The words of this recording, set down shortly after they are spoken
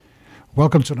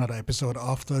Welcome to another episode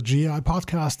of the GI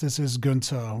podcast. This is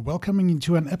Günther, welcoming you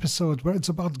to an episode where it's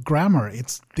about grammar.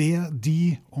 It's der,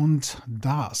 die und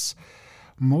das,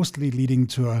 mostly leading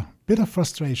to a bit of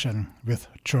frustration with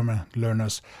German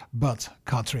learners, but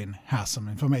Katrin has some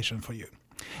information for you.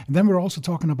 And then we're also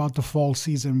talking about the fall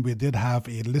season. We did have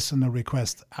a listener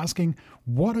request asking,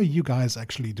 what are you guys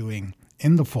actually doing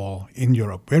in the fall in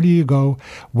Europe? Where do you go?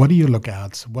 What do you look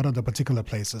at? What are the particular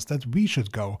places that we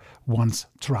should go once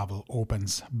travel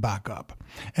opens back up?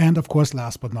 And of course,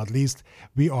 last but not least,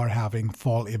 we are having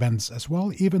fall events as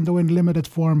well, even though in limited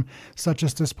form, such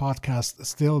as this podcast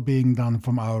still being done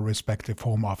from our respective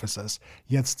home offices.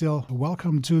 Yet still,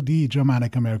 welcome to the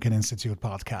Germanic American Institute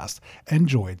podcast.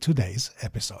 Enjoy today's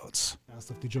episodes.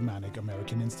 Of the Germanic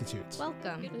American Institute.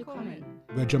 Welcome. Willkommen.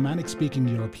 Where Germanic-speaking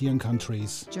European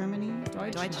countries, Germany,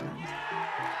 Deutschland,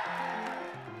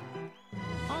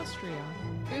 Austria,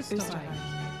 Österreich,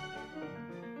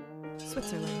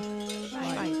 Switzerland,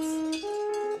 Schweiz,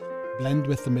 blend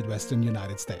with the Midwestern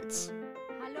United States.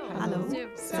 Hallo,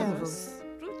 Servus,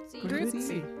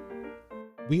 Grüezi.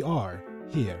 We are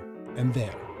here and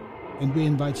there, and we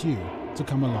invite you to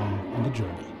come along on the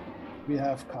journey. We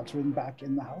have Katrin back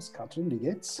in the house. Katrin, wie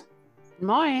geht's?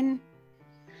 Moin.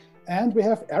 And we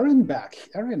have Erin back.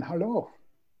 Erin, hello.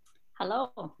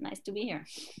 Hello, nice to be here.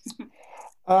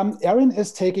 Erin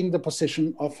is taking the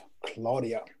position of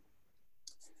Claudia.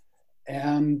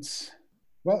 And,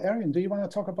 well, Erin, do you want to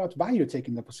talk about why you're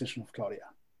taking the position of Claudia?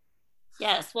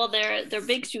 Yes, well, they're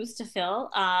big shoes to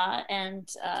fill, and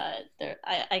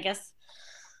I guess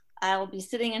I'll be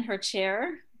sitting in her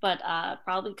chair, but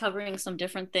probably covering some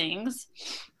different things.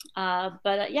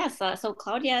 Yes, so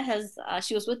Claudia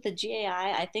she was with the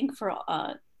GAI, I think, for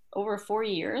over 4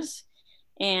 years,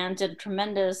 and did a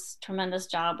tremendous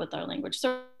job with our language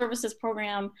services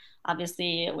program,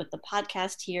 obviously with the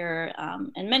podcast here,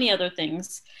 and many other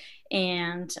things.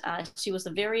 And she was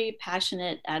a very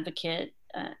passionate advocate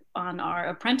on our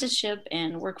apprenticeship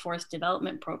and workforce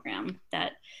development program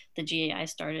that the GAI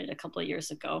started a couple of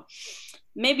years ago.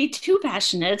 Maybe too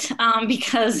passionate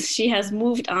because she has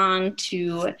moved on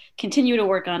to continue to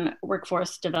work on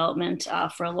workforce development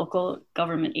for a local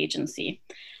government agency.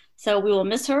 So we will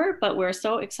miss her, but we're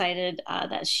so excited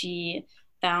that she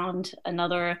found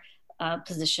another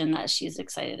position that she's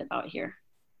excited about here.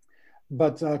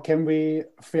 But can we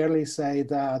fairly say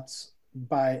that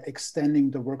by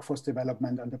extending the workforce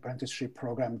development and apprenticeship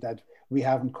program that we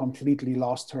haven't completely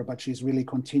lost her, but she's really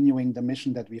continuing the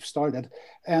mission that we've started.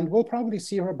 And we'll probably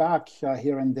see her back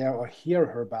here and there, or hear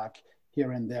her back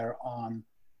here and there on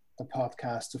the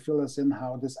podcast to fill us in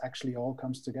how this actually all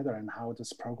comes together and how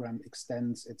this program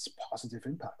extends its positive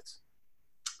impacts.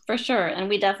 For sure. And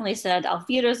we definitely said Auf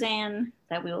Wiedersehen,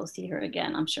 that we will see her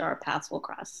again. I'm sure our paths will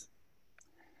cross.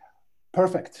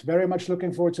 Perfect. Very much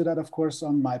looking forward to that, of course,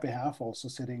 on my behalf, also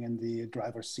sitting in the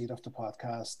driver's seat of the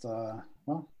podcast.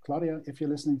 Well, Claudia, if you're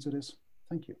listening to this,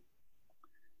 thank you.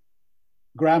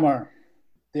 Grammar,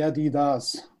 der, die,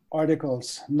 das,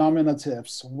 articles,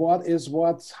 nominatives, what is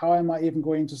what, how am I even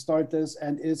going to start this,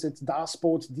 and is it das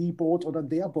Boot, die Boot, or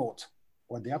der Boot,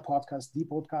 or der Podcast, die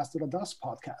Podcast, or das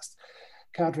Podcast?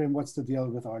 Katrin, what's the deal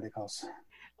with articles?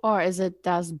 Or is it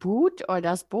das Boot or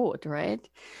das Boot, right?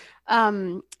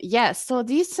 Yes, so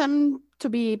these seem to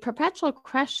be perpetual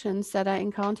questions that I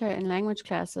encounter in language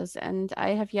classes, and I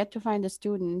have yet to find a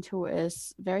student who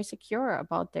is very secure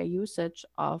about their usage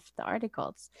of the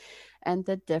articles and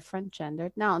the different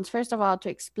gendered nouns. First of all, to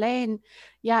explain,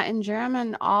 in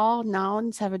German, all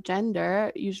nouns have a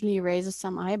gender, usually raises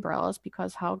some eyebrows,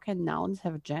 because how can nouns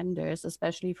have genders,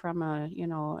 especially from a,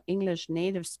 English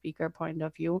native speaker point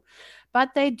of view?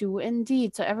 But they do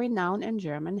indeed. So every noun in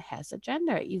German has a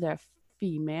gender, either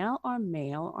female or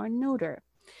male or neuter.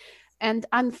 And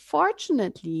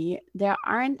unfortunately, there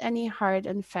aren't any hard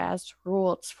and fast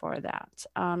rules for that.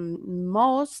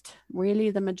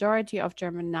 The majority of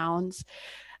German nouns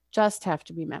just have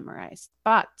to be memorized.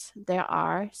 But there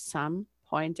are some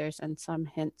pointers and some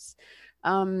hints.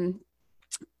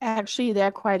 Actually, there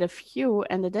are quite a few,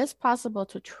 and it is possible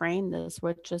to train this,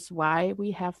 which is why we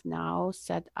have now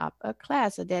set up a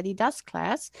class, a Der, die, das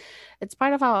class. It's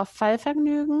part of our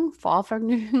Fallvergnügen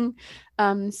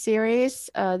series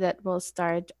that will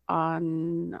start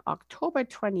on October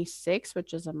 26th,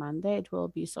 which is a Monday. It will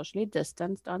be socially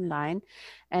distanced online,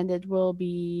 and it will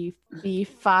be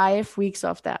 5 weeks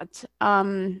of that.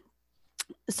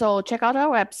 So check out our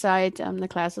website. The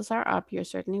classes are up. You're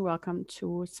certainly welcome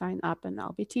to sign up, and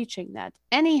I'll be teaching that.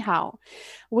 Anyhow,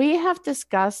 we have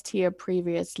discussed here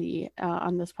previously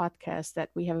on this podcast that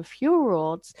we have a few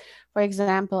rules. For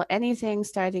example, anything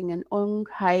starting in ung,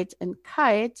 height, and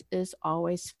kite is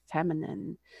always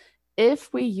feminine.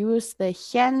 If we use the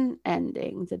hen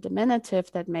ending, the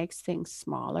diminutive that makes things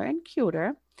smaller and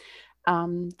cuter,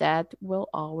 that will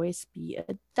always be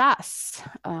a das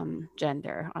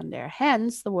gender on there.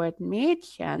 Hence, the word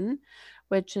Mädchen,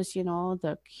 which is,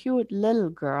 the cute little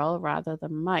girl rather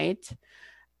than might,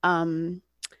 um,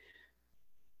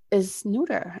 is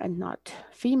neuter and not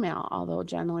female, although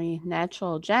generally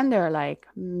natural gender like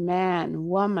man,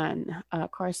 woman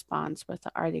corresponds with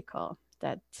the article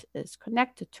that is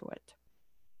connected to it.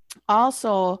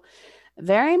 Also,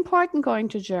 very important going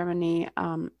to Germany,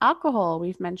 alcohol,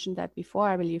 we've mentioned that before,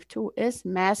 I believe too, is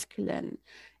masculine,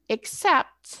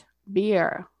 except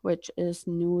beer, which is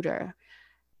neuter.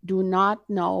 Do not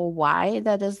know why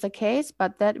that is the case,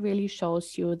 but that really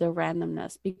shows you the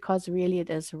randomness, because really it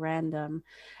is random.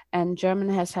 And German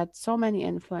has had so many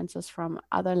influences from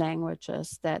other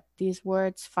languages that these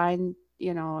words find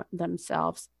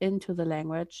themselves into the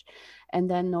language, and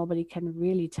then nobody can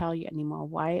really tell you anymore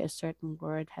why a certain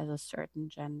word has a certain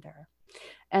gender.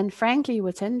 And frankly,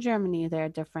 within Germany, there are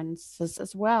differences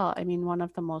as well. I mean, one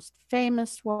of the most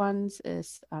famous ones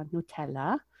is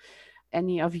Nutella.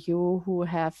 Any of you who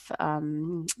have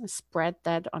spread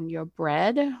that on your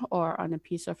bread or on a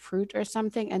piece of fruit or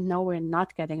something, and no, we're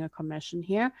not getting a commission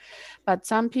here, but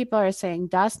some people are saying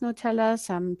das Nutella,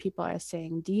 some people are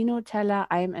saying die Nutella.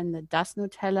 I'm in the das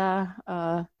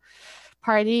Nutella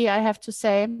party, I have to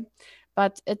say,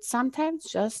 but it's sometimes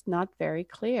just not very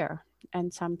clear,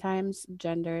 and sometimes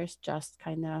genders just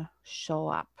kind of show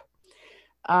up.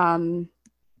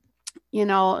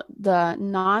 The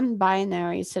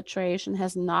non-binary situation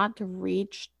has not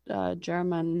reached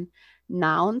German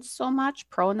nouns so much,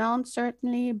 pronouns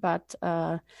certainly, but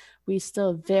we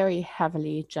still very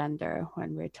heavily gender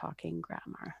when we're talking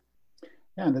grammar.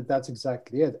 Yeah, and that's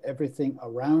exactly it. Everything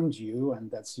around you, and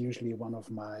that's usually one of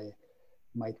my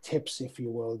tips, if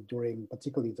you will, during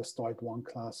particularly the Start 1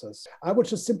 classes. I would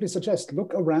just simply suggest,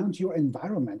 look around your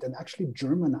environment and actually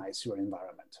Germanize your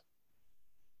environment.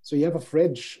 So you have a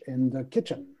fridge in the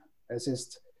kitchen. Es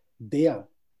ist der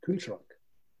Kühlschrank.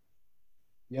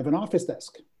 You have an office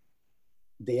desk.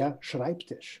 Der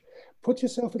Schreibtisch. Put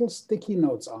yourself little sticky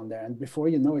notes on there, and before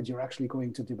you know it, you're actually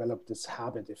going to develop this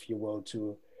habit, if you will,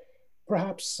 to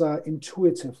perhaps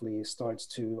intuitively start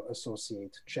to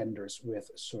associate genders with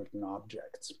certain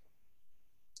objects.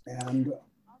 And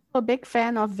a big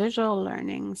fan of visual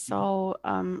learning. So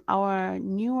our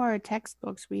newer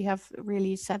textbooks, we have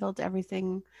really settled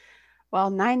everything,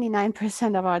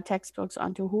 99% of our textbooks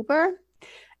onto Huber.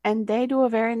 And they do a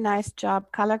very nice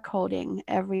job color coding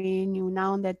every new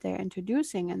noun that they're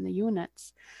introducing in the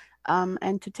units.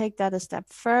 And to take that a step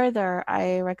further,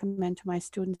 I recommend to my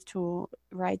students to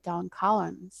write down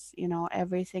columns.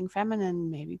 Everything feminine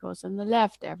maybe goes in the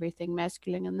left, everything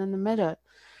masculine in the middle.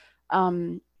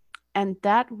 And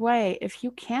that way, if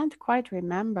you can't quite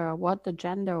remember what the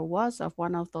gender was of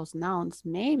one of those nouns,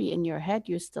 maybe in your head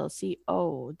you still see,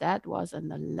 oh, that was in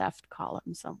the left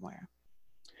column somewhere.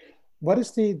 What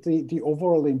is the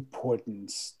overall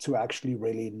importance to actually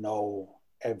really know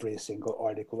every single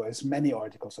article, as many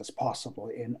articles as possible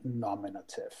in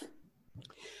nominative?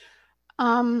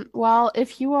 Well,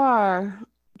 if you are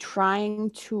trying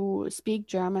to speak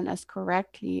German as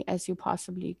correctly as you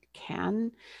possibly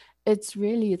can, it's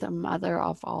really the mother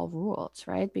of all rules,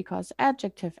 right? Because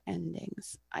adjective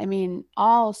endings, I mean,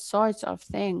 all sorts of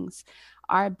things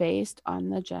are based on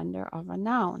the gender of a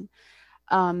noun.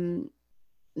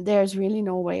 There's really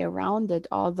no way around it,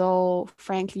 although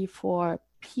frankly, for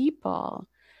people,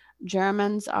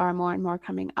 Germans are more and more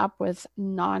coming up with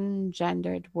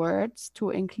non-gendered words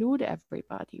to include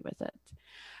everybody with it.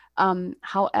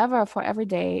 However, for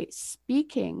everyday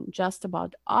speaking just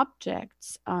about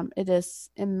objects, it is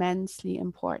immensely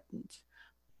important.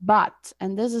 But,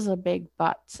 and this is a big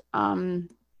but,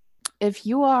 if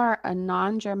you are a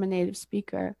non-German native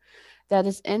speaker that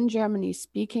is in Germany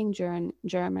speaking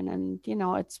German, and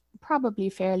it's probably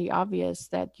fairly obvious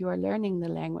that you are learning the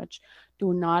language,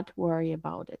 do not worry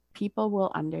about it. People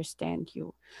will understand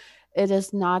you. It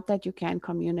is not that you can't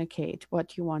communicate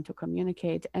what you want to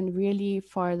communicate. And really,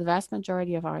 for the vast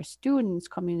majority of our students,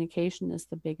 communication is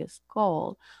the biggest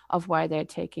goal of why they're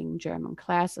taking German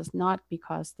classes, not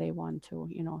because they want to,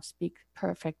 speak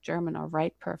perfect German or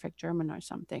write perfect German or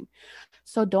something.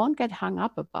 So don't get hung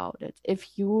up about it.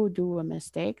 If you do a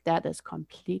mistake, that is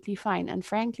completely fine. And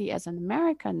frankly, as an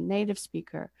American native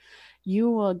speaker,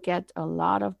 you will get a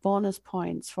lot of bonus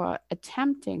points for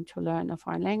attempting to learn a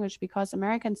foreign language, because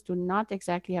Americans do not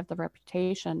exactly have the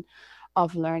reputation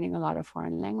of learning a lot of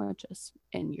foreign languages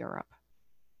in Europe.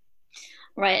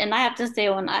 Right. And I have to say,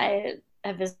 when I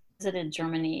visited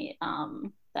Germany,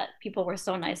 that people were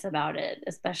so nice about it,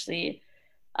 especially,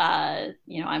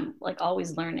 I'm like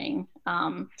always learning.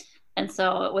 And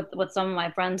so with some of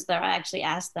my friends there, I actually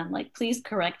asked them, like, please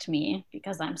correct me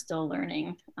because I'm still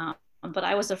learning. But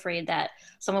I was afraid that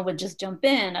someone would just jump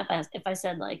in if I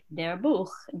said like der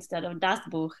Buch instead of das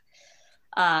Buch,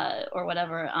 or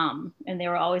whatever. And they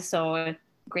were always so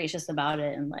gracious about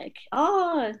it and like,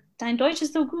 oh, dein Deutsch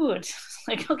ist so gut.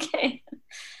 Like, okay.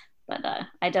 But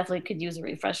I definitely could use a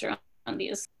refresher on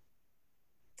these.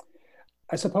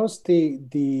 I suppose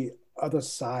the other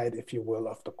side, if you will,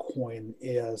 of the coin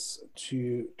is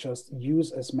to just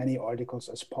use as many articles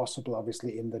as possible,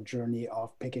 obviously, in the journey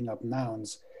of picking up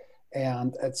nouns.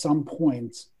 And at some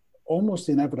point, almost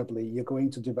inevitably, you're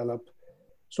going to develop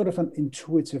sort of an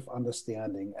intuitive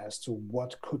understanding as to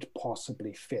what could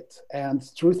possibly fit. And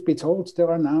truth be told, there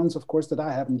are nouns, of course, that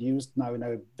I haven't used now in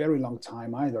a very long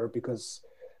time either, because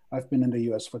I've been in the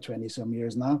US for 20 some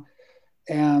years now.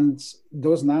 And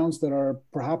those nouns that are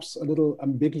perhaps a little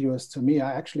ambiguous to me,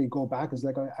 I actually go back, it's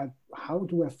like, how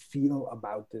do I feel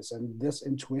about this? And this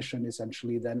intuition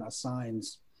essentially then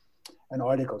assigns an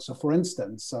article. So for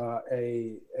instance,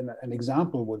 an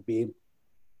example would be,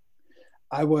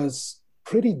 I was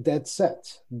pretty dead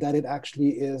set that it actually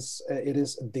is, it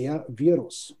is der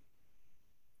Virus,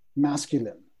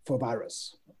 masculine for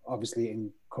virus. Obviously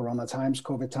in Corona times,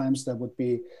 COVID times, that would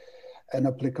be an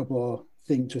applicable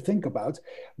thing to think about.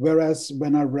 Whereas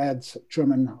when I read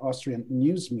German Austrian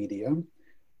news media,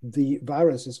 the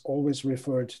virus is always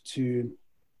referred to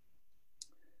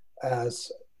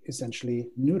as essentially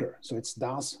neuter. So it's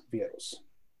das Virus.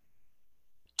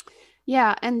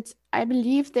 Yeah, and I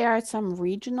believe there are some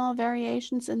regional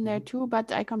variations in there too,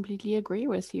 but I completely agree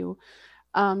with you.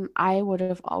 I would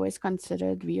have always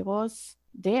considered Virus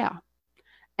der.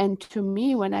 And to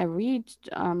me, when I read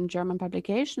German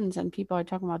publications and people are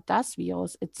talking about das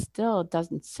Virus, it still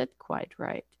doesn't sit quite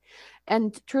right.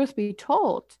 And truth be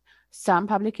told, some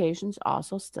publications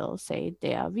also still say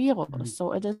der Virus.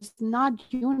 So it is not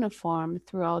uniform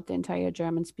throughout the entire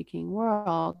German-speaking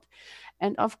world.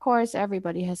 And of course,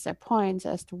 everybody has their points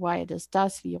as to why it is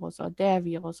das Virus or der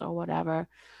Virus or whatever.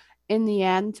 In the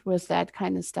end, with that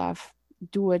kind of stuff,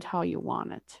 do it how you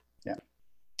want it. Yeah.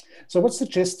 So what's the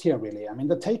gist here, really? I mean,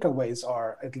 the takeaways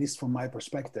are, at least from my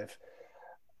perspective,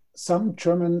 some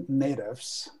German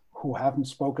natives who haven't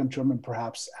spoken German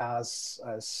perhaps as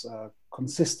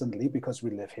consistently because we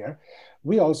live here,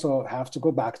 we also have to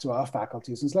go back to our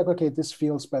faculties. It's like, okay, this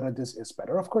feels better, this is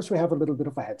better. Of course, we have a little bit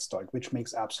of a head start, which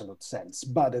makes absolute sense.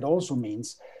 But it also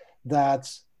means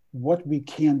that what we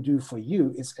can do for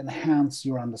you is enhance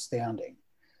your understanding.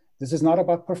 This is not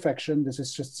about perfection. This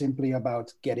is just simply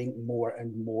about getting more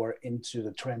and more into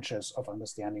the trenches of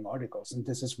understanding articles. And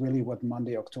this is really what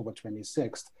Monday, October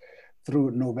 26th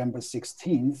through November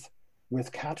 16th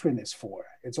with Katrin is for.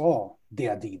 It's all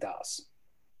der, die, das,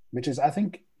 which is, I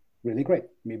think, really great.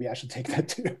 Maybe I should take that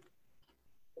too.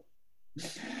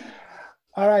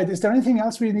 All right, is there anything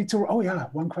else we need to, oh yeah,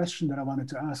 one question that I wanted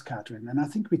to ask Katrin, and I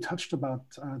think we touched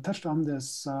on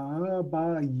this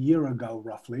about a year ago,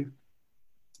 roughly,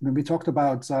 when we talked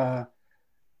about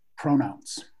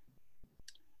pronouns.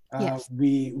 Yes.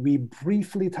 We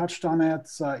briefly touched on it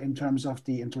in terms of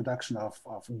the introduction of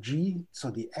G, so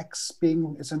the X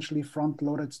being essentially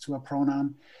front-loaded to a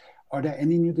pronoun. Are there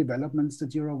any new developments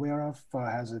that you're aware of?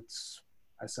 Has it,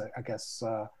 I guess,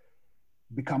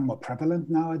 become more prevalent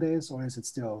nowadays, or is it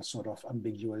still sort of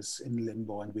ambiguous in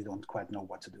limbo and we don't quite know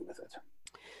what to do with it?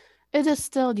 It is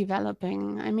still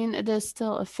developing. I mean, it is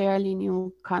still a fairly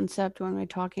new concept when we're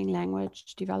talking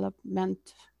language development,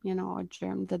 or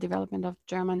the development of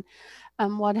German.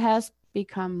 What has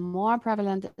become more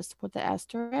prevalent is to put the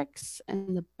asterisks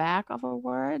in the back of a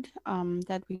word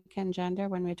that we can gender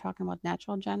when we're talking about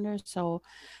natural gender. So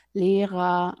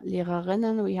Lehrer,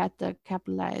 Lehrerinnen, we had the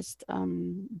capitalized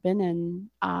Binnen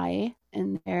I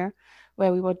in there,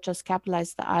 where we would just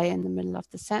capitalize the I in the middle of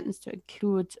the sentence to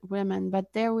include women.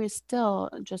 But there we're still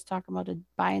just talking about a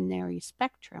binary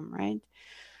spectrum, right?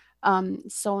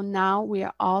 So now we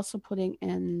are also putting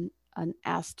in an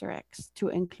asterisk to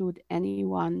include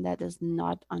anyone that is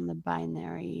not on the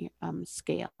binary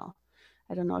scale.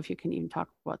 I don't know if you can even talk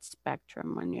about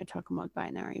spectrum when you're talking about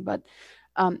binary, but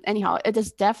anyhow, it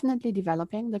is definitely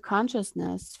developing. The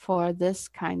consciousness for this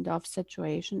kind of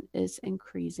situation is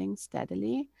increasing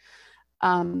steadily.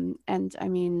 And I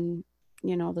mean,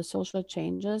 the social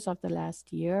changes of the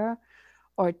last year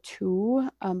or two,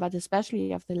 but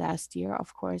especially of the last year,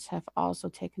 of course, have also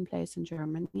taken place in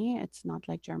Germany. It's not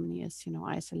like Germany is,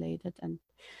 isolated and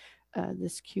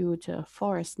this cute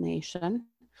forest nation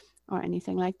or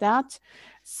anything like that.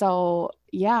 So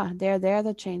yeah, they're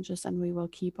the changes, and we will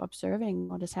keep observing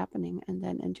what is happening and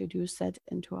then introduce that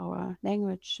into our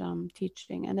language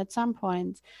teaching. And at some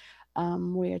point,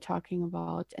 we are talking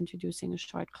about introducing a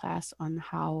short class on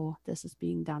how this is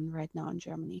being done right now in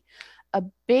Germany. A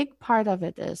big part of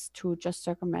it is to just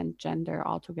circumvent gender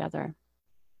altogether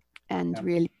and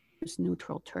really use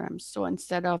neutral terms. So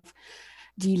instead of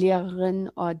die Lehrerin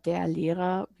or der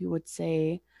Lehrer, we would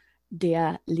say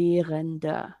der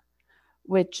Lehrende,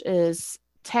 which is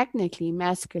technically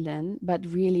masculine, but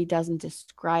really doesn't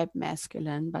describe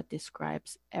masculine, but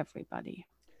describes everybody.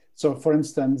 So, for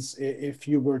instance, if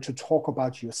you were to talk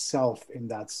about yourself in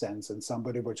that sense, and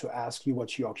somebody were to ask you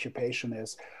what your occupation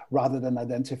is, rather than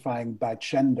identifying by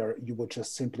gender, you would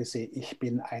just simply say, Ich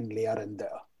bin ein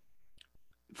Lehrender.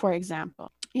 For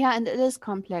example. Yeah, and it is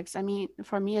complex. I mean,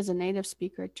 for me as a native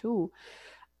speaker too,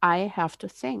 I have to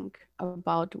think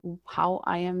about how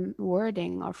I am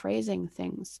wording or phrasing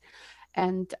things.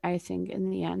 And I think in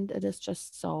the end, it is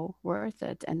just so worth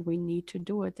it. And we need to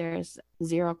do it. There's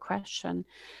zero question.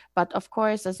 But of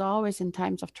course, as always, in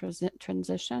times of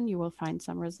transition, you will find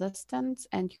some resistance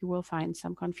and you will find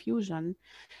some confusion.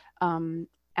 And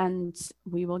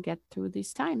we will get through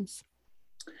these times.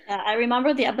 Yeah, I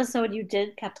remember the episode you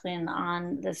did, Katrin,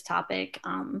 on this topic,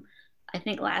 I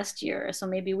think last year. So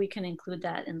maybe we can include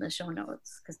that in the show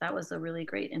notes, because that was a really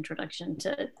great introduction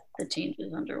to the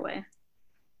changes underway.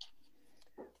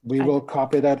 We will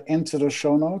copy that into the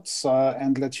show notes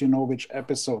and let you know which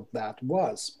episode that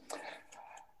was.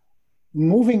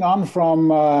 Moving on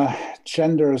from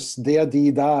genders, der, die,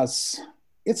 das,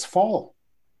 it's fall.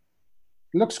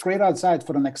 It looks great outside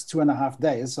for the next 2.5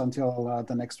 days until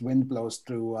the next wind blows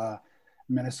through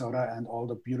Minnesota and all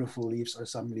the beautiful leaves are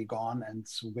suddenly gone and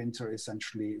winter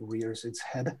essentially rears its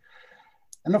head.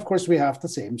 And of course, we have the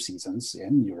same seasons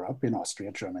in Europe, in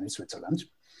Austria, Germany, Switzerland.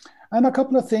 And a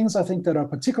couple of things I think that are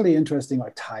particularly interesting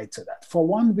are tied to that. For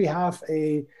one, we have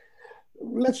a,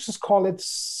 let's just call it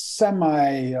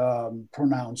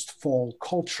semi-pronounced fall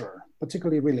culture,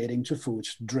 particularly relating to food,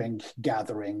 drink,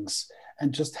 gatherings,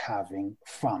 and just having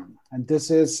fun. And this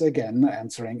is, again,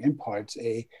 answering in part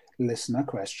a listener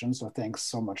question. So thanks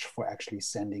so much for actually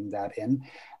sending that in.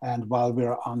 And while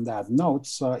we're on that note,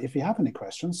 if you have any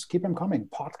questions, keep them coming.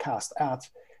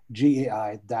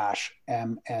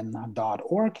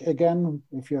 podcast@gai-mn.org. Again,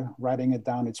 if you're writing it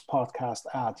down, it's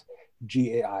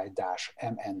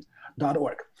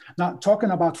podcast@gai-mn.org. Now,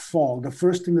 talking about fall, the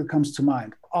first thing that comes to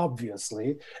mind,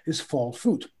 obviously, is fall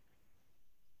food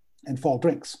and fall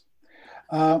drinks.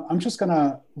 I'm just going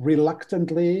to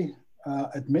reluctantly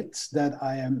admit that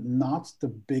I am not the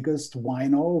biggest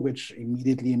wino, which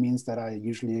immediately means that I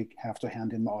usually have to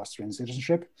hand in my Austrian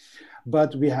citizenship.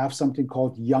 But we have something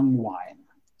called young wine.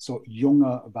 So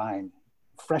junge Wein,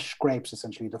 fresh grapes,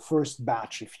 essentially, the first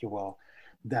batch, if you will,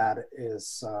 that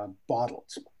is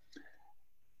bottled.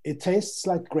 It tastes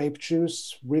like grape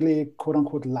juice, really quote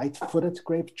unquote light-footed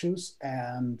grape juice,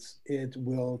 and it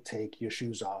will take your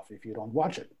shoes off if you don't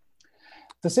watch it.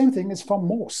 The same thing is for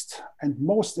most, and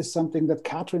most is something that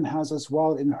Katrin has as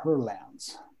well in her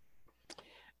lands.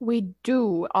 We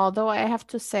do, although I have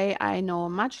to say I know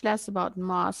much less about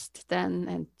most than,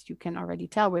 and you can already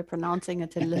tell we're pronouncing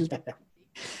it a little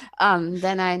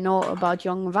than I know about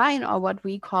Jung Wein, or what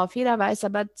we call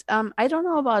Federweißer. But I don't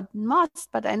know about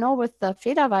most, but I know with the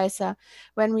Federweißer,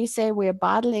 when we say we're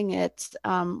bottling it,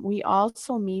 we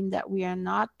also mean that we are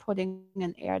not putting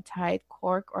an airtight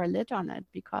cork or lid on it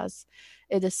because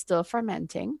it is still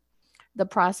fermenting. The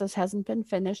process hasn't been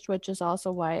finished, which is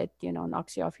also why it,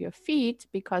 knocks you off your feet,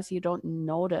 because you don't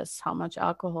notice how much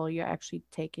alcohol you're actually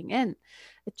taking in.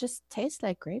 It just tastes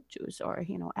like grape juice or,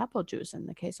 apple juice in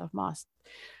the case of most.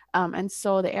 And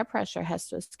so the air pressure has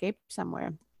to escape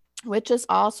somewhere, which is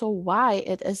also why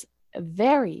it is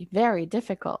very, very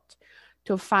difficult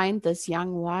to find this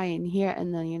young wine here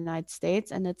in the United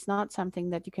States. And it's not something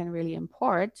that you can really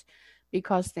import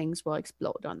because things will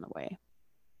explode on the way.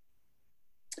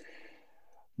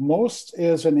 Most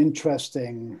is an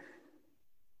interesting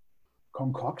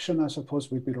concoction, I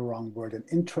suppose would be the wrong word, an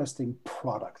interesting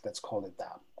product, let's call it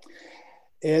that.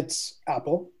 It's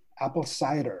apple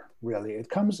cider, really. It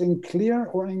comes in clear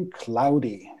or in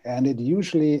cloudy, and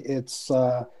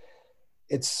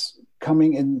it's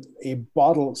coming in a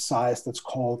bottle size that's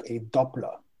called a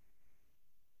Doppler.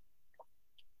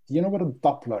 Do you know what a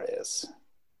Doppler is?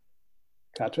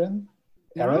 Katrin?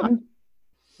 Erin?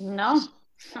 No.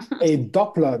 A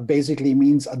Doppler basically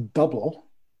means a double,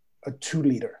 a 2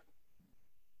 liter.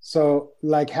 So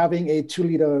like having a 2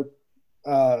 liter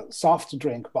soft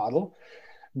drink bottle,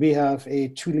 we have a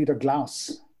 2 liter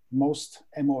glass, most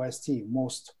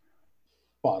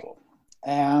bottle.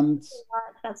 And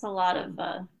that's a lot of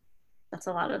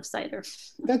cider.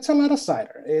 That's a lot of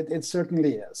cider. It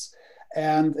certainly is.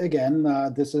 And again,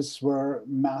 this is where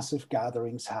massive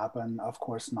gatherings happen. Of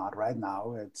course, not right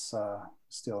now. It's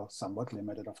still somewhat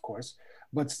limited, of course.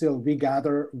 But still, we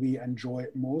gather, we enjoy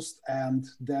most. And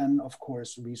then, of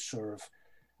course, we serve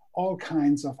all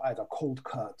kinds of either cold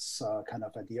cuts kind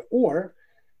of idea, or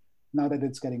now that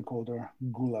it's getting colder,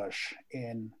 goulash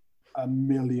in a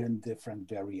million different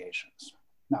variations.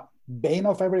 Now, bane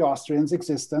of every Austrian's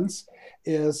existence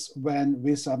is when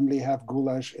we suddenly have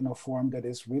goulash in a form that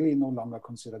is really no longer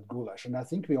considered goulash. And I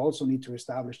think we also need to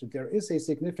establish that there is a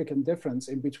significant difference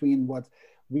in between what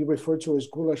we refer to as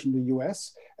goulash in the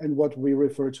US and what we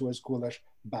refer to as goulash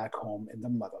back home in the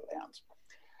motherland.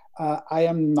 I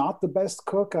am not the best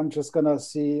cook. I'm just gonna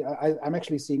see, I'm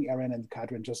actually seeing Erin and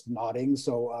Katrin just nodding.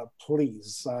 So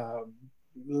please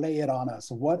lay it on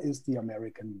us. What is the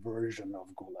American version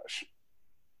of goulash?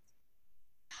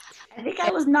 I think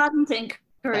I was nodding to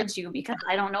encourage you because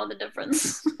I don't know the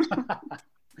difference.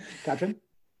 Katrin?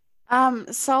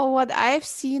 So what I've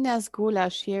seen as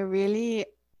goulash here really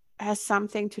has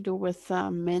something to do with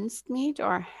minced meat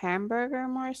or hamburger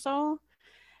more so.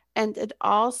 And it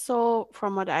also,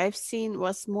 from what I've seen,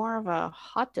 was more of a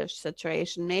hot dish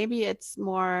situation. Maybe it's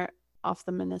more of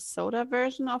the Minnesota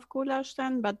version of goulash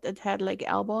then, but it had like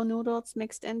elbow noodles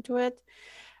mixed into it.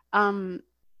 And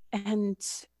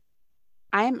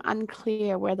I'm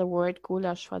unclear where the word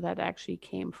goulash for that actually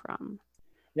came from.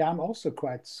 Yeah, I'm also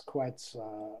quite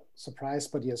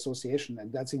surprised by the association.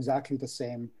 And that's exactly the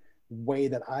same way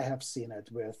that I have seen it,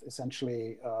 with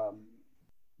essentially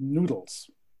noodles.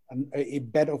 A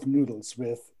bed of noodles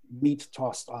with meat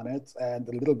tossed on it and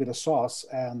a little bit of sauce,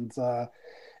 and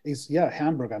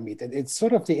hamburger meat. It's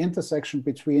sort of the intersection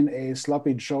between a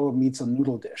sloppy Joe meets a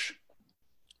noodle dish.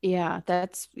 Yeah,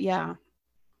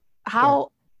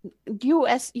 How you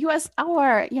as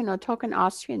our token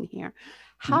Austrian here,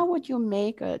 how would you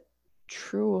make a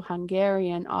true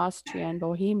Hungarian, Austrian,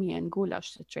 Bohemian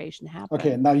goulash situation happen?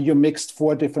 Okay, now you mixed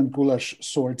 4 different goulash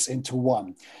sorts into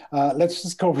one. Let's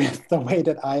just go with the way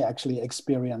that I actually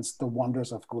experienced the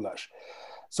wonders of goulash.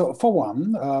 So for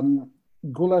one,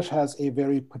 goulash has a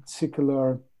very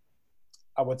particular,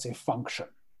 I would say, function.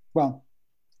 Well,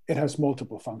 it has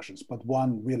multiple functions, but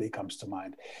one really comes to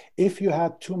mind. If you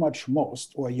had too much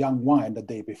most or young wine the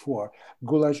day before,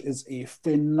 goulash is a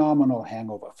phenomenal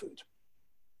hangover food.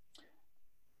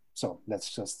 So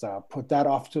let's just put that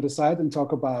off to the side and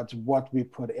talk about what we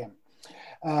put in.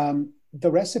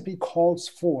 The recipe calls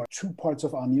for 2 parts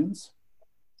of onions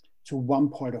to 1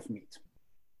 part of meat.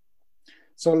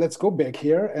 So let's go big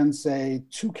here and say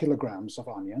 2 kilograms of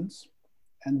onions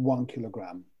and 1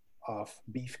 kilogram of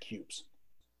beef cubes,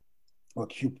 or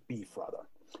cubed beef rather.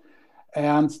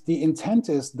 And the intent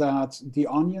is that the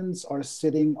onions are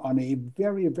sitting on a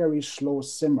very, very slow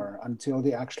simmer until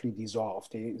they actually dissolve.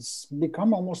 They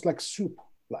become almost like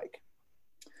soup-like.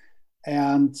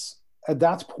 And at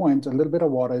that point, a little bit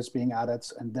of water is being added,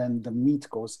 and then the meat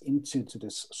goes into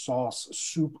this sauce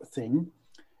soup thing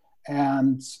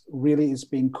and really is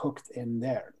being cooked in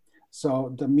there.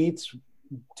 So the meat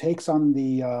takes on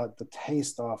the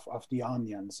taste of the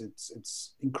onions.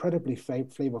 It's incredibly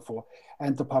flavorful,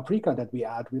 and the paprika that we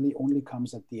add really only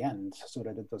comes at the end so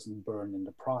that it doesn't burn in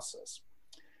the process.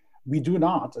 We do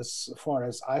not, as far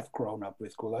as I've grown up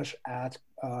with goulash, add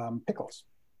pickles.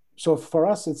 So for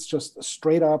us, it's just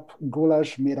straight up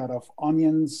goulash made out of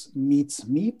onions meets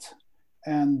meat,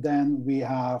 and then we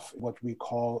have what we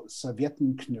call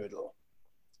Serviettenknödel.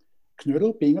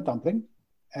 Knödel being a dumpling.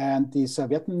 And the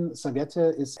serviette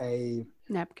is a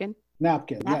napkin.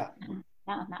 Napkin, yeah.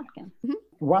 Yeah, napkin.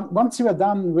 Mm-hmm. Once you are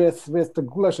done with the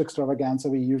goulash extravaganza,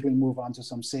 we usually move on to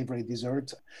some savory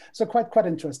dessert. So quite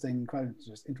interesting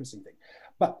thing.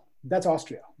 But that's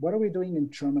Austria. What are we doing in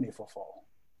Germany for fall?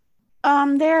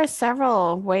 There are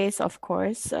several ways, of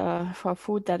course, for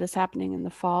food that is happening in the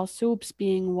fall. Soups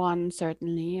being one,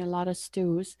 certainly. A lot of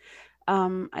stews.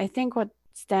 I think what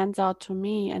stands out to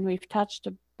me, and we've touched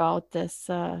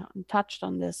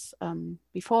on this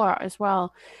before as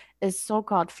well, is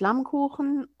so-called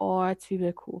Flammkuchen or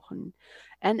Zwiebelkuchen.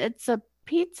 And it's a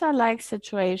pizza-like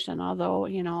situation, although,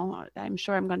 I'm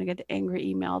sure I'm going to get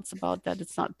angry emails about that.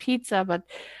 It's not pizza, but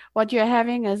what you're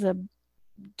having is a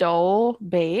dough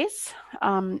base,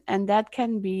 and that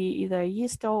can be either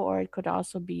yeast dough, or it could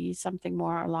also be something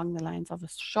more along the lines of a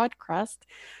short crust.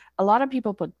 A lot of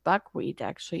people put buckwheat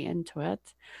actually into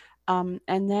it.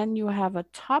 And then you have a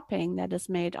topping that is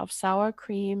made of sour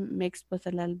cream mixed with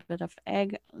a little bit of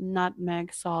egg,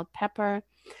 nutmeg, salt, pepper.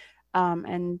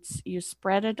 And you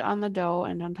spread it on the dough,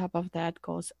 and on top of that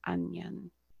goes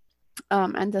onion.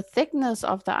 And the thickness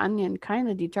of the onion kind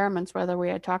of determines whether we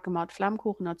are talking about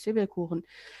Flammkuchen or Zwiebelkuchen.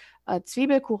 A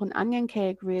Zwiebelkuchen onion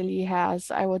cake really has,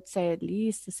 I would say, at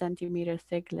least a centimeter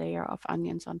thick layer of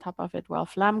onions on top of it, while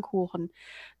Flammkuchen,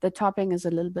 the topping is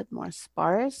a little bit more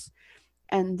sparse.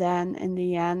 And then in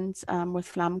the end,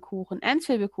 with Flammkuchen and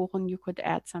Zwiebelkuchen, you could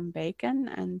add some bacon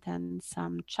and then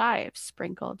some chives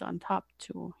sprinkled on top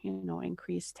to,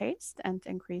 increase taste and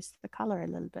increase the color a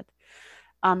little bit.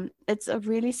 It's a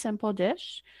really simple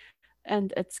dish,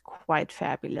 and it's quite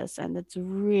fabulous, and it's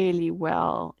really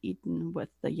well eaten with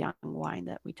the young wine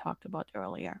that we talked about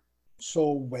earlier.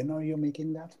 So when are you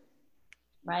making that?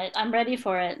 Right, I'm ready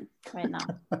for it right now.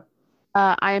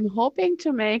 I am hoping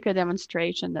to make a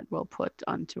demonstration that we'll put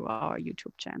onto our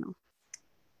YouTube channel.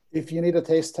 If you need a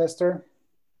taste tester,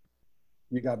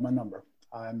 you got my number.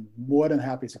 I'm more than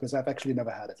happy because I've actually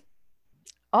never had it.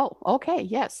 Oh, okay.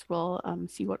 Yes, we'll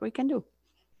see what we can do.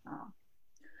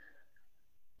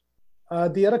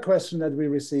 The other question that we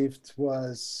received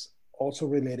was also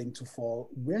relating to fall.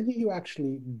 Where do you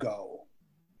actually go,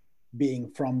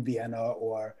 being from Vienna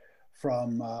or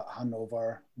from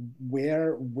Hanover?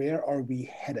 Where are we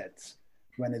headed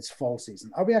when it's fall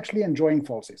season? Are we actually enjoying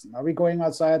fall season? Are we going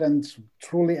outside and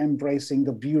truly embracing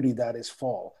the beauty that is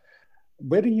fall?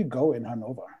 Where do you go in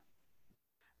Hanover?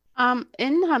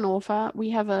 In Hanover,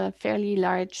 we have a fairly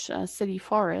large city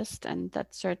forest, and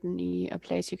that's certainly a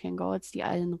place you can go. It's the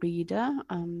Allenriede.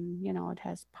 It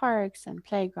has parks and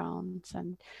playgrounds,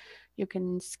 and you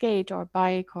can skate or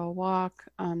bike or walk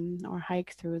or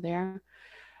hike through there.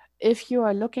 If you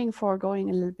are looking for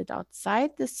going a little bit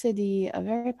outside the city, a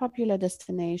very popular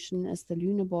destination is the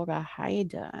Lüneburger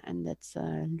Heide, and it's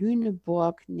a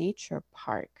Lüneburg Nature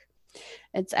Park.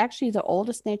 It's actually the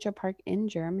oldest nature park in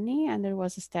Germany, and it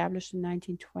was established in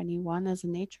 1921 as a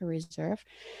nature reserve.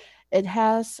 It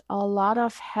has a lot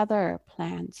of heather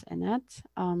plants in it,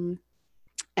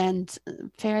 and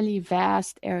fairly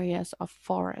vast areas of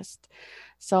forest.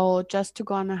 So just to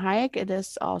go on a hike, it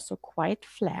is also quite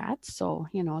flat. So,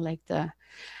 like the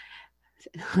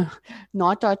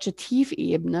Norddeutsche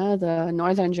Tiefebene, the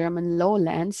northern German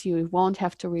lowlands, you won't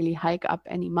have to really hike up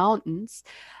any mountains.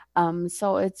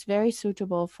 So it's very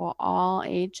suitable for all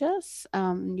ages.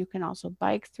 You can also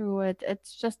bike through it.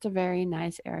 It's just a very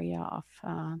nice area of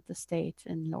the state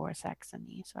in Lower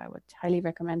Saxony. So I would highly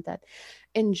recommend that.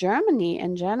 In Germany,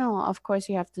 in general, of course,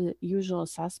 you have the usual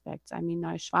suspects. I mean,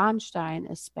 Neuschwanstein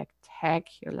is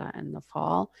spectacular in the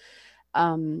fall.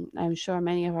 I'm sure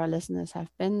many of our listeners have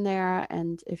been there,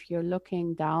 and if you're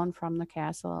looking down from the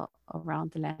castle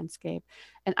around the landscape,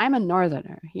 and I'm a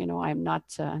northerner, I'm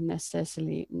not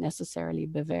necessarily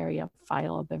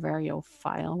Bavaria-phile or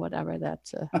Bavario-phile, whatever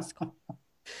that is called.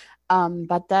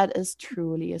 But that is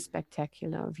truly a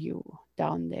spectacular view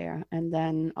down there. And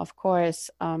then, of course,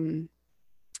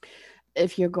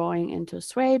 if you're going into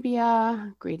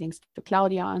Swabia, greetings to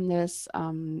Claudia on this,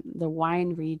 the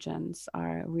wine regions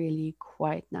are really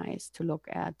quite nice to look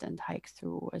at and hike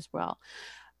through as well,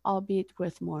 albeit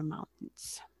with more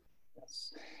mountains.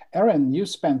 Yes. Erin, you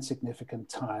spent significant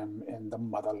time in the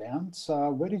motherland.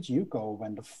 Where did you go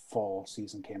when the fall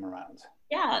season came around?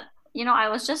 Yeah, I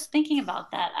was just thinking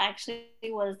about that. I actually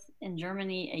was in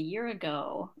Germany a year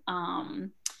ago.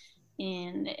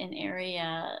 In an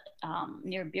area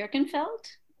near Birkenfeld,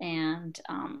 and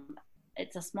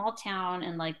it's a small town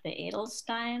in like the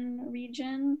Edelstein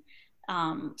region,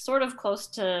 sort of close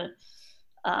to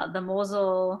the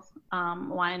Mosel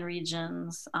wine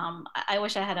regions. I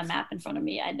wish I had a map in front of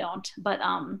me. I don't, but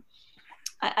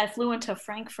I flew into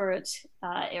Frankfurt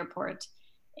airport,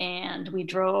 and we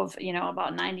drove,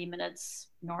 about 90 minutes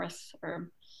north, or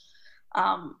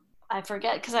I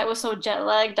forget because I was so jet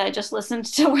lagged. I just listened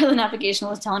to where the navigation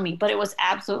was telling me, but it was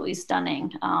absolutely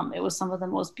stunning. It was some of the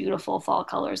most beautiful fall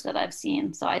colors that I've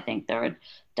seen. So I think there are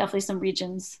definitely some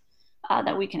regions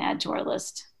that we can add to our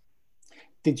list.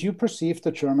 Did you perceive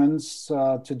the Germans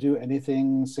to do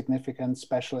anything significant,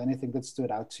 special, anything that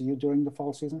stood out to you during the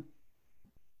fall season?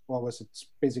 Or was it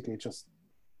basically just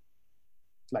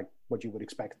like what you would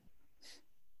expect?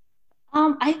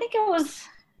 I think it was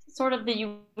sort of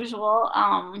the usual.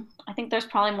 I think there's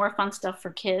probably more fun stuff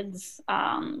for kids.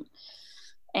 I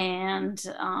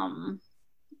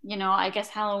guess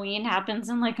Halloween happens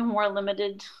in like a more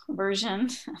limited version.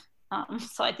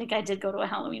 So I think I did go to a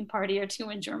Halloween party or two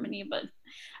in Germany, but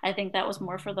I think that was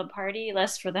more for the party,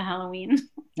 less for the Halloween.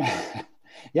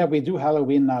 Yeah, we do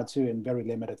Halloween now too in very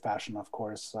limited fashion, of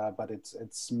course, but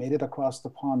it's made it across the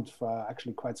pond for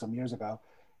actually quite some years ago,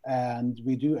 and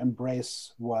we do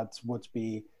embrace what would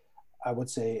be, I would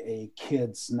say, a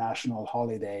kids' national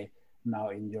holiday now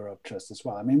in Europe just as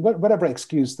well. I mean, whatever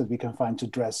excuse that we can find to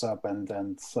dress up and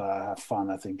have fun,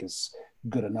 I think is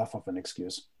good enough of an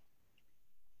excuse.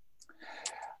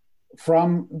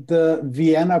 From the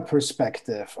Vienna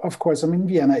perspective, of course, I mean,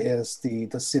 Vienna is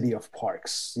the city of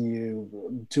parks.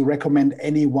 To recommend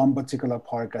any one particular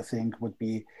park, I think, would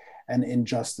be an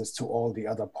injustice to all the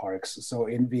other parks. So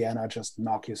in Vienna, just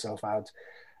knock yourself out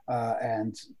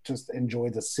and just enjoy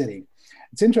the city.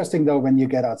 It's interesting, though, when you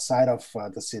get outside of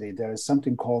the city, there is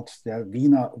something called the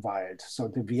Wiener Wald. So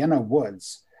the Vienna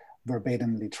Woods,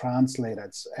 verbatimly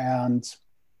translated. And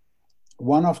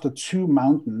one of the two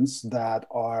mountains that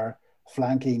are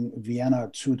flanking Vienna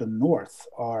to the north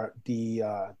are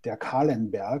der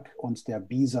Kahlenberg and der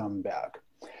Bisamberg.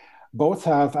 Both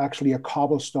have actually a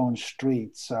cobblestone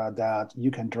street that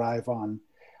you can drive on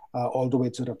all the way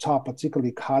to the top.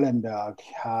 Particularly Kahlenberg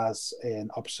has an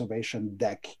observation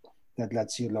deck that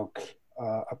lets you look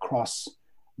across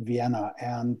Vienna.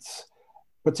 And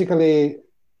particularly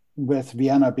with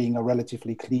Vienna being a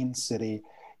relatively clean city,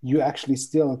 you actually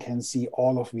still can see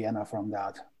all of Vienna from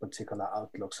that particular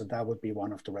outlook. So that would be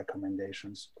one of the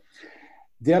recommendations.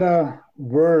 The other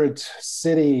word,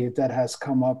 city, that has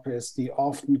come up is the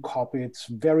often copied,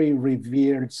 very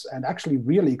revered, and actually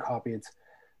really copied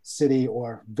city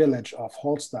or village of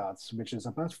Hallstatt, which is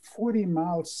about 40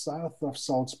 miles south of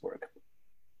Salzburg.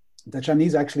 The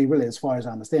Chinese actually really, as far as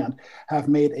I understand, have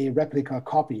made a replica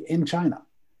copy in China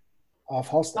of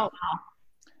Hallstatt. Oh, wow.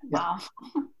 Yeah.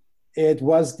 Wow. It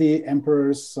was the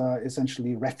emperor's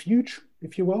essentially refuge,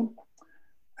 if you will.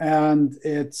 And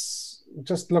it's,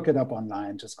 just look it up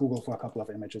online, just Google for a couple of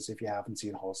images if you haven't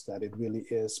seen Hallstatt. It really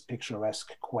is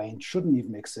picturesque, quaint, shouldn't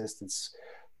even exist. It's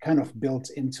kind of built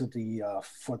into the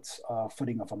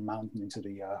footing of a mountain, into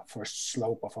the first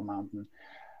slope of a mountain.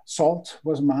 Salt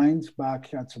was mined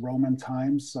back at Roman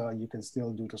times. You can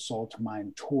still do the salt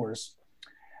mine tours.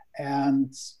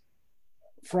 And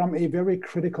from a very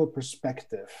critical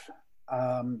perspective,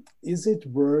 is it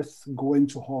worth going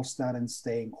to Hallstatt and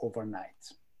staying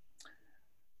overnight?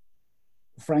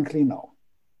 Frankly, no.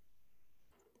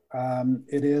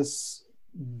 It is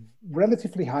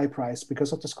relatively high price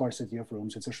because of the scarcity of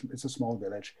rooms. It's a small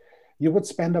village. You would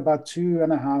spend about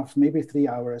 2.5, maybe 3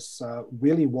 hours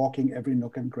really walking every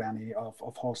nook and cranny of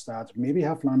Hallstatt, maybe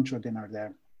have lunch or dinner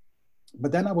there.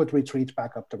 But then I would retreat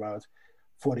back up the road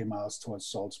 40 miles towards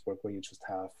Salzburg, where you just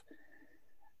have,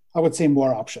 I would say,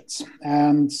 more options.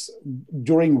 And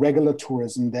during regular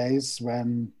tourism days,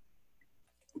 when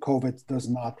COVID does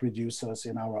not reduce us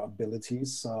in our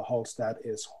abilities, Hallstatt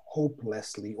is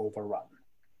hopelessly overrun.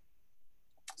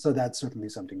 So that's certainly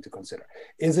something to consider.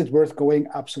 Is it worth going?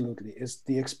 Absolutely.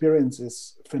 The experience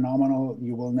is phenomenal.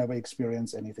 You will never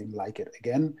experience anything like it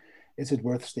again. Is it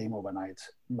worth staying overnight?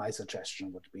 My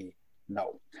suggestion would be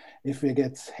no. If we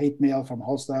get hate mail from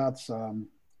Hallstatt,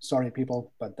 sorry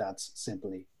people, but that's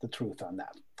simply the truth on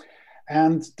that.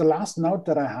 And the last note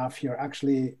that I have here,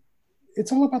 actually,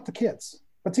 it's all about the kids,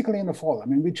 particularly in the fall. I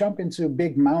mean, we jump into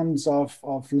big mounds of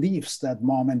leaves that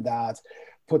mom and dad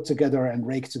put together and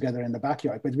rake together in the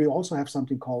backyard, but we also have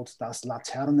something called das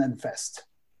Laternenfest.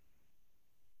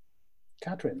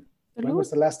 Katrin, when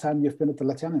was the last time you've been at the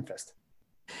Laternenfest?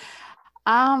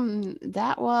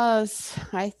 That was,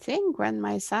 I think, when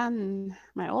my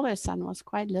older son was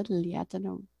quite little yet, and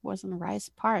it was in Rice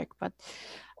Park. But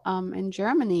in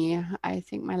Germany, I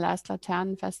think my last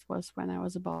Laternenfest was when I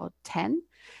was about 10,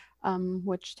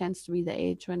 which tends to be the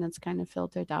age when it's kind of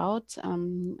filtered out.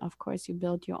 Of course, you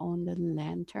build your own little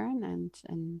lantern, and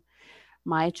in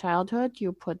my childhood,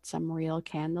 you put some real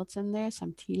candles in there,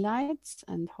 some tea lights,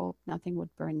 and hope nothing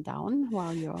would burn down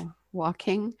while you're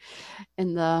walking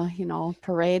in the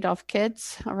parade of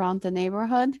kids around the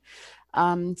neighborhood,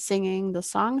 singing the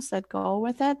songs that go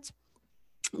with it.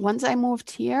 Once I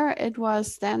moved here, it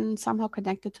was then somehow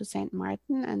connected to St.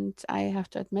 Martin, and I have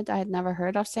to admit I had never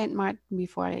heard of St. Martin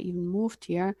before I even moved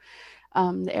here.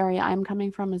 The area I'm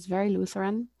coming from is very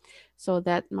Lutheran, so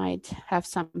that might have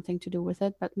something to do with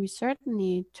it, but we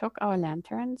certainly took our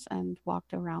lanterns and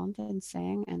walked around and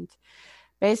sang and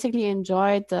basically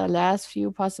enjoyed the last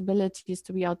few possibilities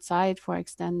to be outside for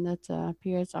extended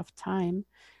periods of time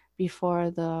before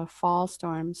the fall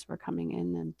storms were coming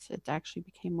in and it actually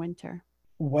became winter.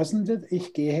 Wasn't it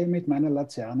Ich gehe mit meiner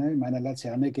Laterne, meine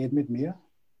Laterne geht mit mir?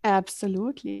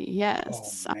 Absolutely,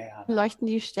 yes. Oh, man. Leuchten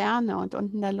die Sterne und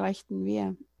unten da leuchten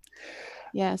wir.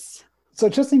 Yes. So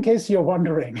just in case you're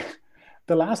wondering,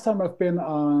 the last time I've been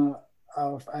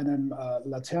auf einem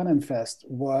Laternenfest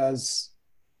was,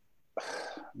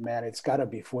 man, it's got to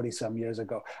be 40 some years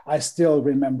ago. I still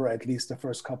remember at least the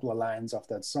first couple of lines of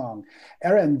that song.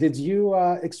 Erin, did you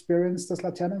experience this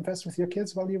Laternenfest with your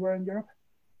kids while you were in Europe?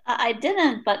 I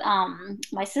didn't, but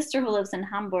my sister who lives in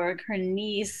Hamburg, her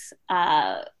niece,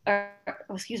 her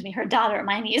daughter,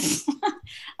 my niece,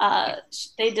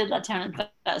 they did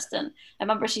Laternenfest, and I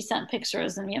remember she sent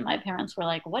pictures, and me and my parents were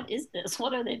like, "What is this?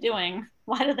 What are they doing?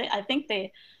 Why do they?" I think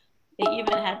they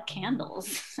even had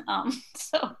candles,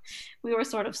 so we were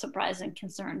sort of surprised and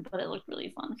concerned, but it looked really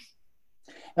fun.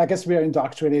 I guess we are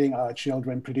indoctrinating our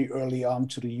children pretty early on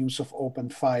to the use of open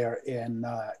fire in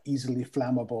easily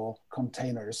flammable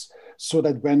containers, so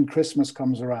that when Christmas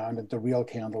comes around and the real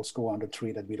candles go on the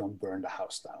tree, that we don't burn the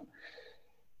house down.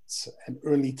 It's an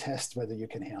early test whether you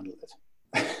can handle it.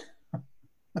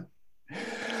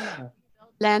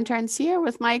 Lanterns here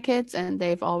with my kids, and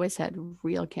they've always had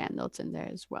real candles in there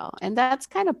as well. And that's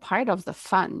kind of part of the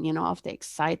fun, of the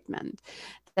excitement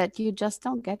that you just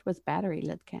don't get with battery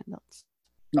lit candles.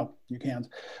 No, you can't.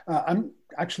 I'm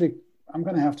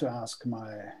going to have to ask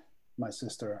my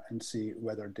sister and see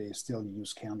whether they still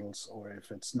use candles or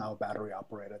if it's now battery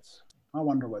operated. I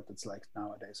wonder what it's like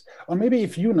nowadays. Or maybe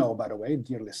if you know, by the way,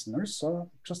 dear listeners,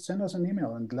 just send us an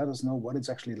email and let us know what it's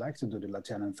actually like to do the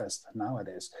Laternenfest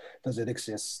nowadays. Does it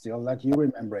exist still like you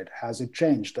remember it? Has it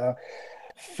changed?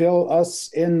 Fill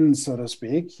us in, so to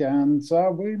speak, and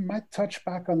we might touch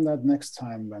back on that next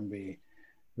time when we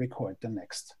record the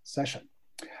next session.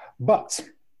 But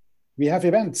we have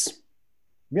events.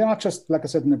 We are not just, like I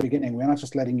said in the beginning, we're not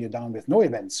just letting you down with no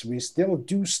events. We still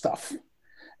do stuff.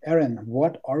 Erin,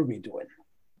 what are we doing?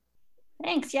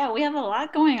 Thanks. Yeah, we have a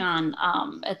lot going on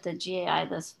at the GAI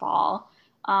this fall.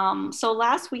 So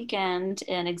last weekend,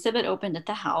 an exhibit opened at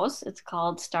the house. It's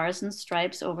called Stars and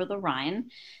Stripes Over the Rhine.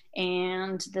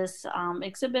 And this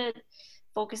exhibit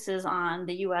focuses on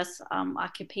the U.S.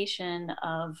 Occupation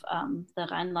of the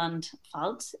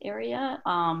Rhineland-Pfalz area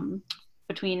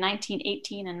between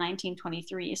 1918 and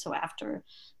 1923, so after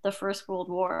the First World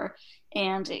War.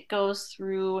 And it goes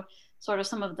through sort of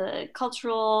some of the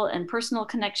cultural and personal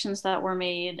connections that were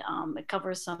made. It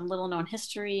covers some little-known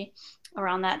history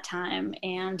around that time.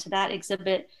 And that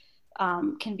exhibit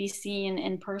can be seen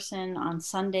in person on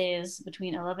Sundays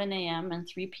between 11 a.m. and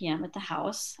 3 p.m. at the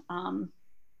house.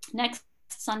 Next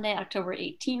Sunday, October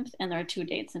 18th, and there are 2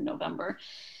 dates in November.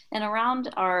 And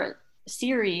around our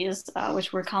series,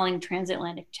 which we're calling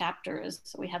Transatlantic Chapters,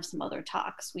 so we have some other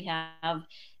talks. We have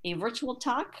a virtual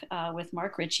talk with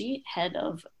Mark Ritchie, head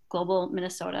of Global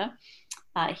Minnesota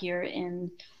here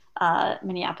in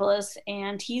Minneapolis.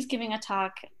 And he's giving a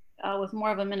talk with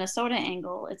more of a Minnesota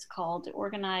angle. It's called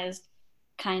Organized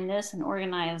Kindness and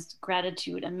Organized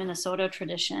Gratitude, a Minnesota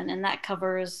Tradition. And that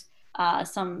covers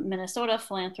some Minnesota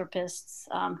philanthropists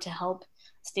to help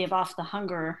stave off the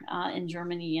hunger in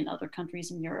Germany and other countries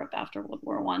in Europe after World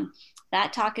War I.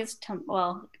 That talk is,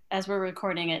 as we're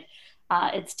recording it,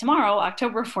 it's tomorrow,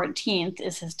 October 14th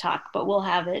is his talk, but we'll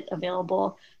have it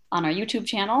available on our YouTube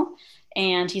channel.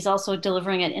 And he's also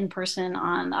delivering it in person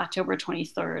on October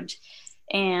 23rd.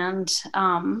 And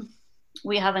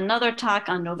we have another talk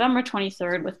on November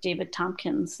 23rd with David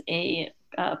Tompkins, a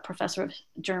professor of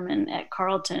German at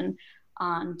Carleton,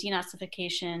 on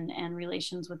denazification and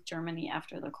relations with Germany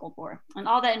after the Cold War. And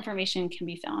all that information can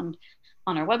be found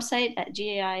on our website at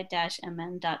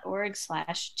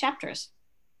gai-mn.org/chapters.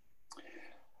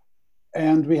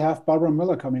 And we have Barbara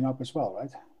Miller coming up as well, right?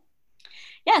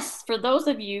 Yes, for those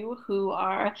of you who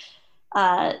are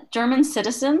German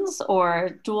citizens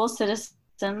or dual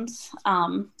citizens,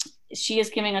 she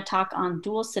is giving a talk on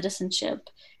dual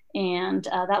citizenship. And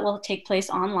that will take place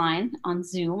online on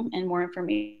Zoom, and more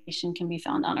information can be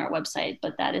found on our website,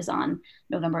 but that is on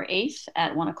November 8th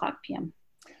at 1:00 p.m.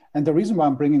 And the reason why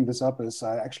I'm bringing this up is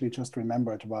I actually just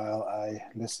remembered while I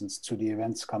listened to the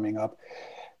events coming up,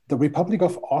 the Republic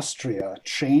of Austria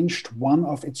changed one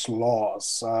of its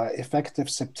laws effective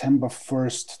September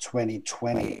 1st,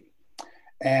 2020.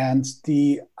 And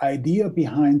the idea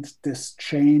behind this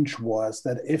change was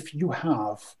that if you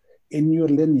have in your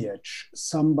lineage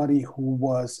somebody who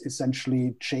was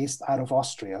essentially chased out of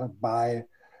Austria by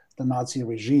the Nazi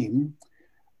regime,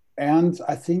 and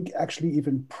I think actually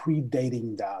even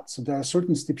predating that. So there are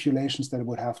certain stipulations that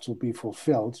would have to be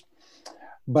fulfilled.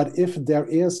 But if there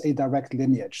is a direct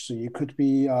lineage, so you could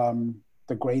be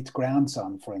the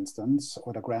great-grandson, for instance,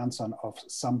 or the grandson of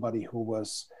somebody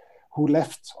who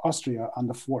left Austria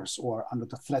under force or under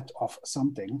the threat of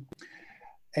something,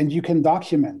 and you can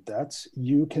document that,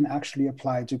 you can actually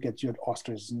apply to get your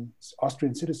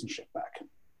Austrian citizenship back.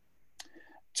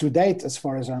 To date, as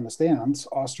far as I understand,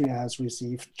 Austria has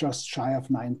received just shy of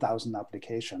 9,000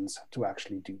 applications to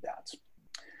actually do that.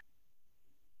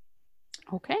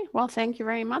 Okay, well, thank you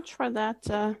very much for that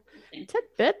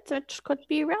tidbit, which could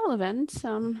be relevant.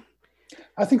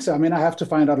 I think so. I mean, I have to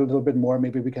find out a little bit more.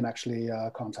 Maybe we can actually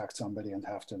contact somebody and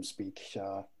have them speak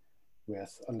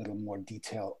with a little more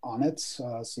detail on it.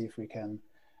 See if we can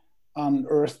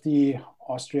unearth the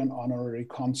Austrian honorary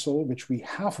consul, which we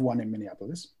have one in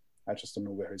Minneapolis. I just don't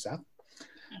know where he's at.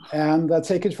 And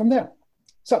take it from there.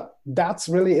 So that's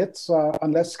really it.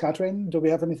 Unless, Katrin, do we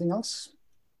have anything else?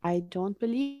 I don't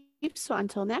believe so.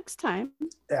 Until next time.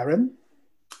 Erin,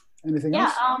 anything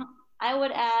else? I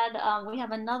would add, we have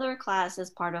another class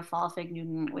as part of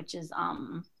Fallvergnügen, which is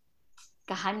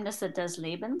Geheimnisse des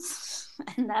Lebens,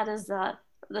 and that is the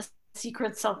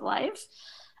secrets of life.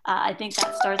 I think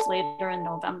that starts later in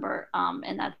November,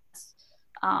 and that's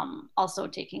also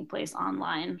taking place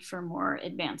online for more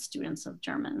advanced students of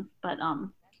German. But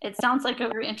it sounds like a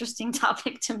very interesting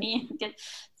topic to me.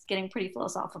 It's getting pretty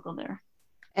philosophical there.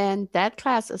 And that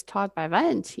class is taught by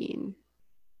Valentin,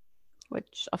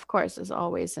 which of course is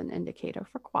always an indicator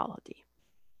for quality.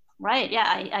 Right.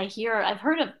 Yeah, I've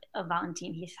heard of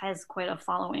Valentin. He has quite a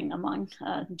following among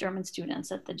German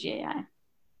students at the GAI.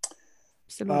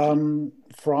 Absolutely.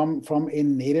 From a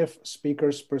native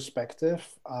speaker's perspective,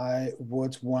 I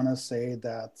would want to say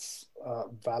that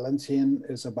Valentin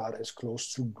is about as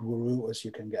close to guru as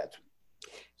you can get.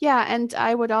 Yeah, and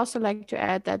I would also like to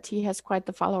add that he has quite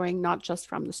the following, not just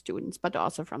from the students, but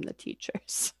also from the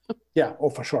teachers. Yeah,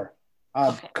 oh, for sure.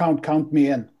 Okay. Count me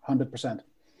in, 100%.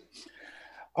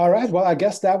 All right, well, I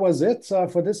guess that was it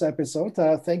for this episode.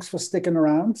 Thanks for sticking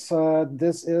around.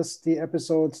 This is the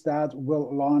episode that will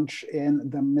launch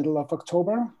in the middle of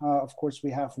October. Of course,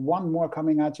 we have one more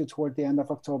coming at you toward the end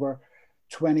of October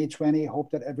 2020.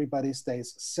 Hope that everybody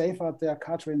stays safe out there.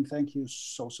 Katrin, thank you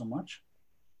so much.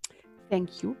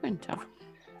 Thank you, Günther.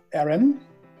 Erin,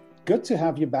 good to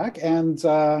have you back, and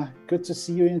good to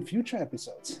see you in future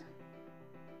episodes.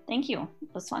 Thank you.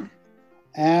 It was fun.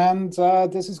 And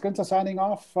this is Günther signing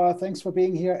off. Thanks for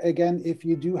being here again. If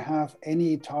you do have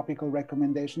any topical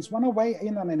recommendations, want to weigh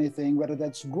in on anything, whether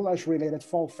that's goulash related,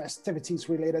 fall festivities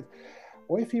related,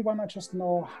 or if you want to just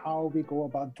know how we go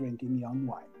about drinking young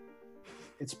wine,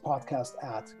 it's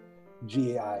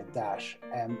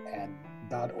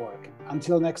podcast@gai-mn.org.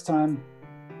 Until next time,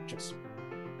 cheers.